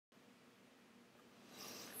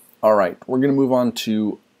Alright, we're going to move on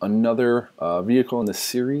to another vehicle in this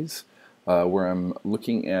series where I'm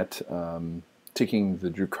looking at taking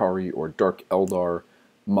the Drukhari or Dark Eldar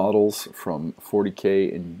models from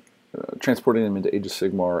 40K and transporting them into Age of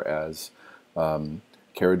Sigmar as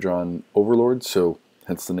Drukharidron Overlords, so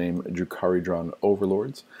hence the name Drukharidron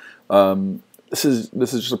Overlords. This is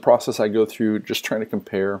just a process I go through, just trying to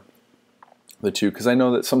compare the two, because I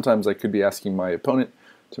know that sometimes I could be asking my opponent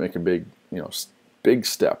to make a big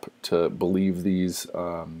step to believe these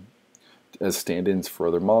as stand-ins for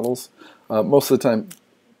other models. Most of the time,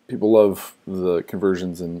 people love the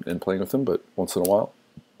conversions and playing with them, but once in a while.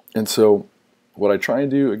 And so what I try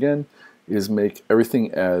and do, again, is make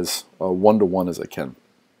everything as one-to-one as I can.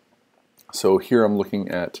 So here I'm looking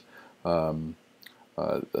at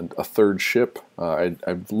a third ship.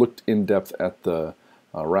 I've looked in depth at the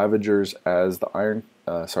Ravagers as the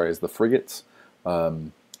as the frigates.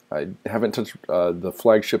 I haven't touched the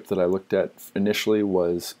flagship that I looked at initially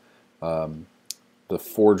was the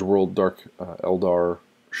Forge World Dark Eldar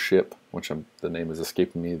ship, which the name is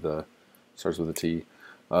escaping me. The starts with a T.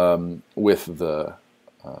 With the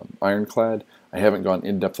Ironclad. I haven't gone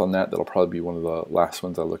in depth on that. That'll probably be one of the last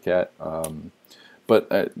ones I look at.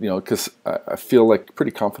 But because I feel like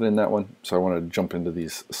pretty confident in that one, so I want to jump into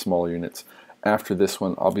these smaller units. After this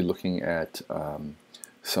one, I'll be looking at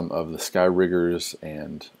some of the Sky Riggers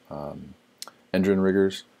and Engine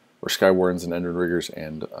Riggers, or Sky Wardens and Engine Riggers,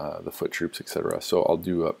 and the Foot Troops, etc. So I'll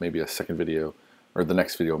do maybe a second video, or the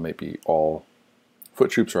next video may be all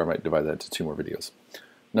Foot Troops, or I might divide that into 2 more videos.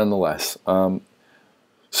 Nonetheless,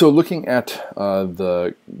 so looking at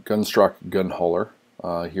the Gunstock Gunhauler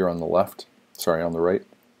here on the left, sorry, on the right,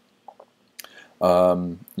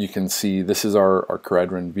 you can see this is our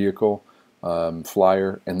Drukharidron vehicle.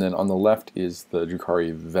 Flyer, and then on the left is the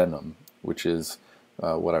Drukhari Venom, which is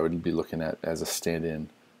what I would be looking at as a stand-in.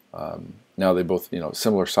 Now they both,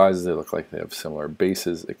 similar sizes. They look like they have similar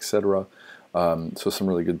bases, etc. So some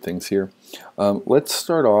really good things here. Let's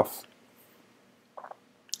start off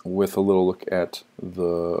with a little look at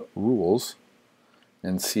the rules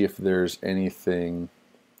and see if there's anything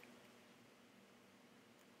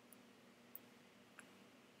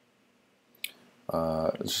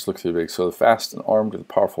let's just look through the big. So the fast and armed with a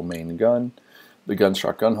powerful main gun. The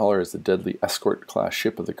Gunstock Gunhauler is the deadly escort class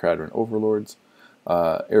ship of the Drukharidron Overlords.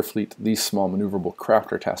 Airfleet, these small maneuverable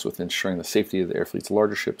craft are tasked with ensuring the safety of the airfleet's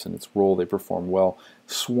larger ships. In its role, they perform well,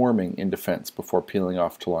 swarming in defense before peeling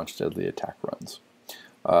off to launch deadly attack runs.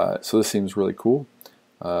 So this seems really cool.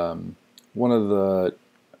 One of the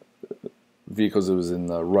vehicles that was in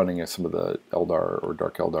the running of some of the Eldar or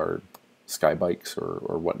Dark Eldar sky bikes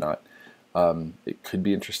or whatnot. It could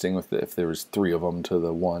be interesting if there was 3 of them to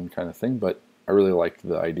the 1 kind of thing, but I really like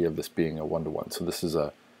the idea of this being a 1-to-1. So this is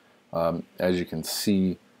as you can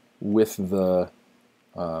see with the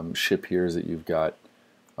ship here, is that you've got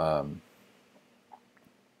how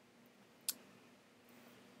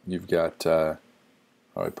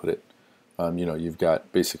do I put it? You've got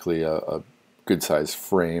basically a good-sized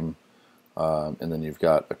frame, and then you've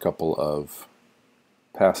got a couple of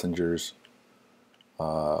passengers.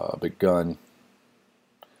 A big gun,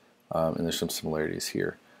 and there's some similarities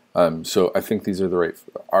here. So I think these are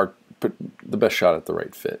the best shot at the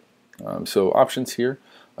right fit. So options here: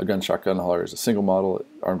 a Gunstock Gunhauler is a single model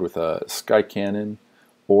armed with a sky cannon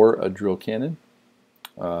or a drill cannon.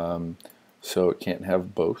 So it can't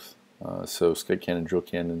have both. So sky cannon, drill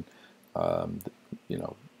cannon.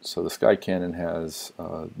 So the sky cannon has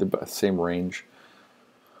the same range.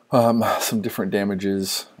 Some different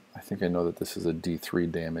damages. I think I know that this is a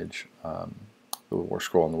D3 damage. The war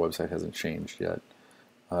scroll on the website hasn't changed yet.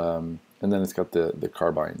 And then it's got the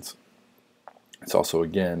carbines. It's also,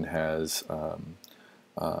 again, has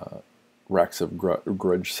racks of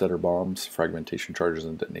grudge setter bombs, fragmentation charges,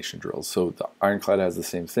 and detonation drills. So the Ironclad has the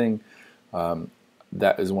same thing.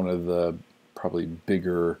 That is one of the probably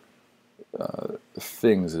bigger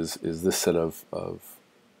things is this set of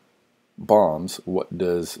bombs. What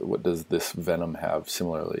does this Venom have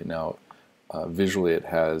similarly? Now, visually it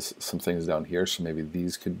has some things down here, so maybe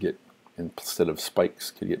these could get, instead of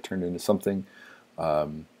spikes, could get turned into something.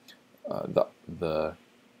 The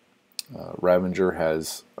Ravager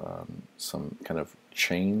has some kind of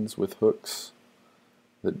chains with hooks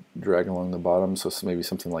that drag along the bottom, so maybe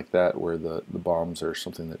something like that, where the bombs are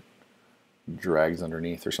something that drags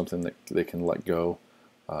underneath, or something that they can let go.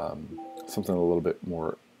 Something a little bit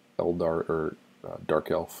more Eldar or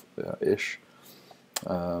Dark Elf-ish.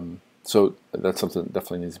 So that's something that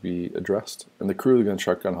definitely needs to be addressed. And the crew of the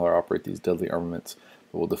Gunstock Gunhauler operate these deadly armaments,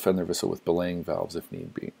 but will defend their vessel with belaying valves if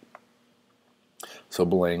need be. So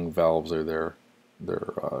belaying valves are their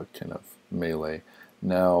kind of melee.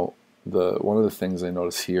 Now, one of the things I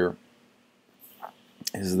notice here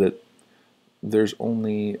is that there's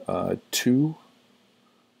only two.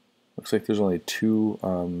 Looks like there's only two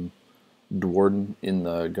Dwarden in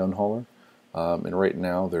the Gunhauler, and right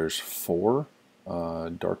now there's 4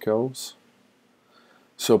 Dark Elves.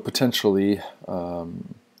 So potentially,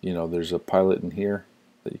 there's a pilot in here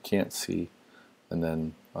that you can't see, and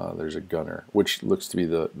then there's a gunner, which looks to be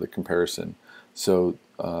the comparison. So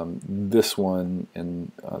this one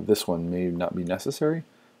and this one may not be necessary,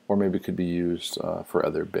 or maybe could be used for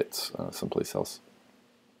other bits someplace else.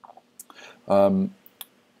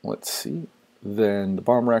 Let's see. Then the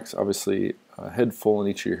bomb racks, obviously, head full in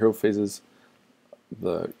each of your hero phases.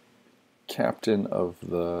 The captain of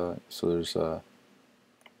so there's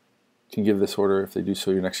can give this order. If they do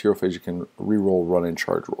so, your next hero phase you can reroll run and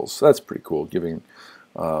charge rolls. So that's pretty cool, giving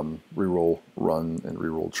reroll run and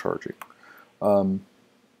reroll charging.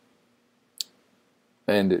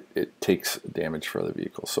 And it takes damage for other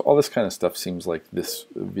vehicles. So all this kind of stuff seems like this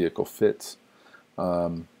vehicle fits.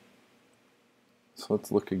 So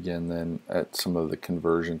let's look again then at some of the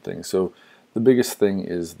conversion things. So the biggest thing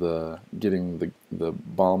is getting the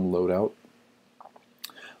bomb loadout.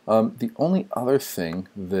 The only other thing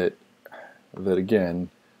that again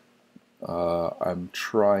I'm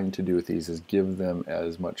trying to do with these is give them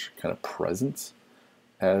as much kind of presence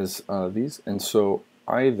as these. And so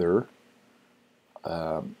either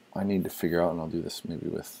I need to figure out, and I'll do this maybe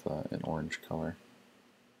with an orange color,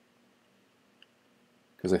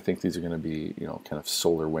 because I think these are going to be, kind of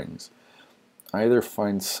solar wings. Either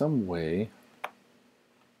find some way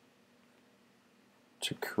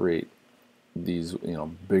to create these,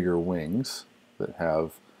 bigger wings that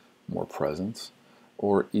have more presence,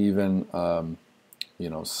 or even,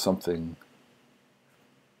 something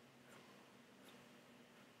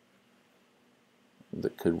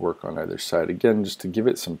that could work on either side. Again, just to give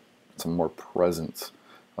it some more presence.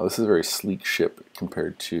 This is a very sleek ship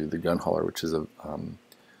compared to the Gunhauler, which is a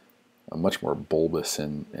much more bulbous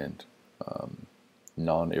and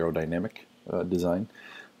non-aerodynamic design.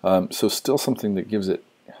 So still something that gives it,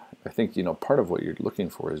 I think, part of what you're looking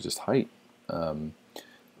for is just height.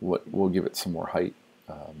 What will give it some more height,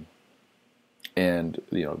 and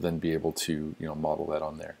then be able to model that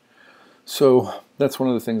on there. So that's one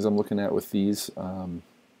of the things I'm looking at with these.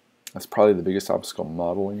 That's probably the biggest obstacle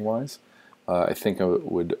modeling wise. I think I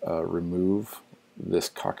would remove this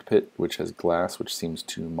cockpit, which has glass, which seems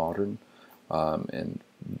too modern, and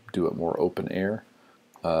do it more open air.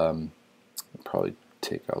 Probably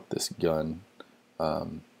take out this gun,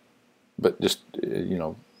 but just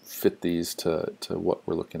fit these to what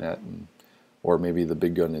we're looking at, or maybe the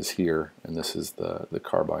big gun is here and this is the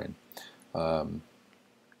carbine.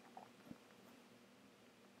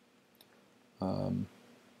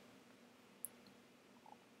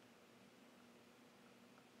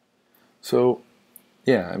 So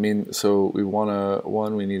yeah, so we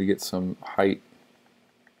we need to get some height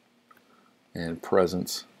and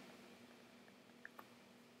presence.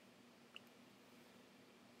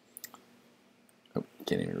 Oh,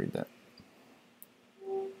 can't even read that.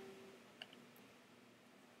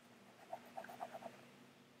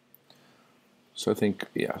 So I think,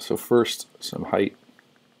 yeah, so first some height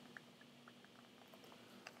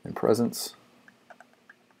and presence.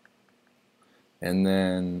 And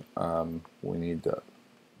then we need to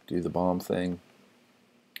do the bomb thing.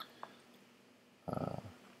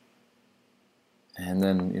 And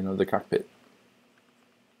then, the cockpit.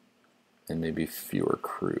 And maybe fewer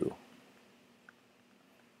crew.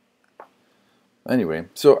 Anyway,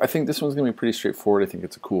 so I think this one's going to be pretty straightforward. I think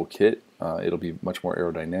it's a cool kit. It'll be much more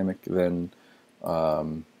aerodynamic than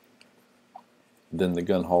the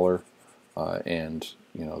Gunhauler and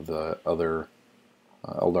the other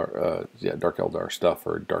Eldar, Dark Eldar stuff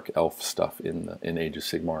or Dark Elf stuff in Age of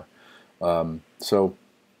Sigmar. So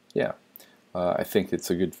yeah, I think it's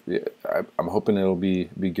a good. I'm hoping it'll be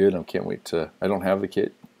good. I can't wait to. I don't have the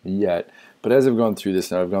kit yet, but as I've gone through this,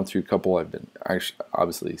 now I've gone through a couple. I've been actually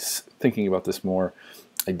obviously thinking about this more.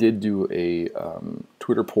 I did do a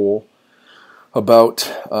Twitter poll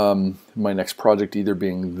about my next project either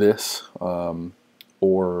being this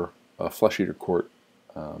or a Flesh Eater Court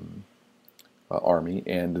army,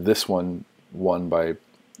 and this one won by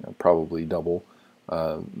probably double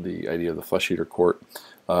the idea of the Flesh Eater Court.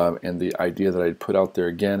 And the idea that I'd put out there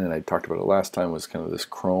again, and I talked about it last time, was kind of this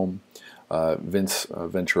chrome. Vince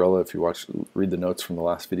Venturella, if you read the notes from the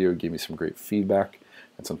last video, gave me some great feedback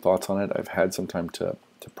and some thoughts on it. I've had some time to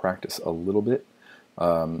practice a little bit.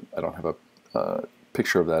 I don't have a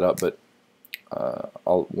picture of that up, but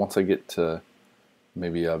once I get to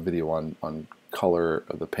maybe a video on color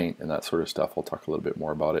of the paint and that sort of stuff. I'll talk a little bit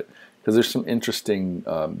more about it, because there's some interesting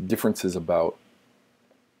differences about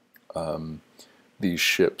these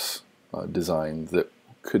ships designs that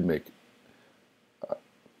could make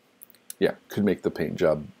the paint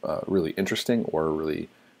job really interesting, or really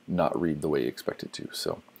not read the way you expect it to.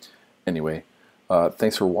 So anyway,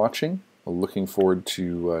 thanks for watching. Looking forward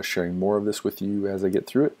to sharing more of this with you as I get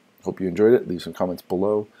through it. Hope you enjoyed it. Leave some comments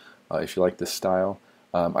below if you like this style.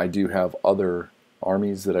 I do have other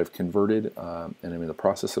armies that I've converted and I'm in the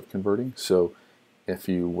process of converting. So if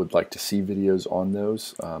you would like to see videos on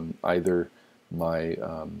those, either my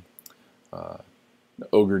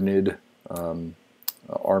Ogre Nid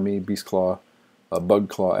army, Beastclaw,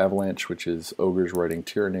 Bugclaw Avalanche, which is ogres riding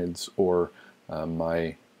Tyranids, or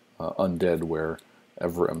my Undead, where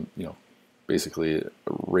I'm basically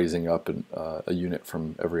raising up a unit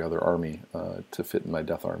from every other army to fit in my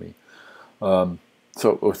Death Army.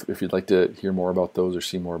 So if you'd like to hear more about those or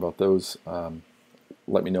see more about those,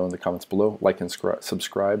 let me know in the comments below. Like and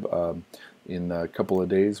subscribe. In a couple of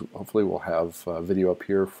days, hopefully we'll have a video up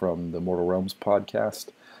here from the Mortal Realms podcast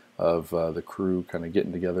of the crew kind of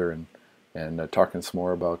getting together and talking some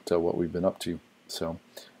more about what we've been up to. So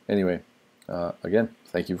anyway, again,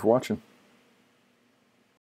 thank you for watching.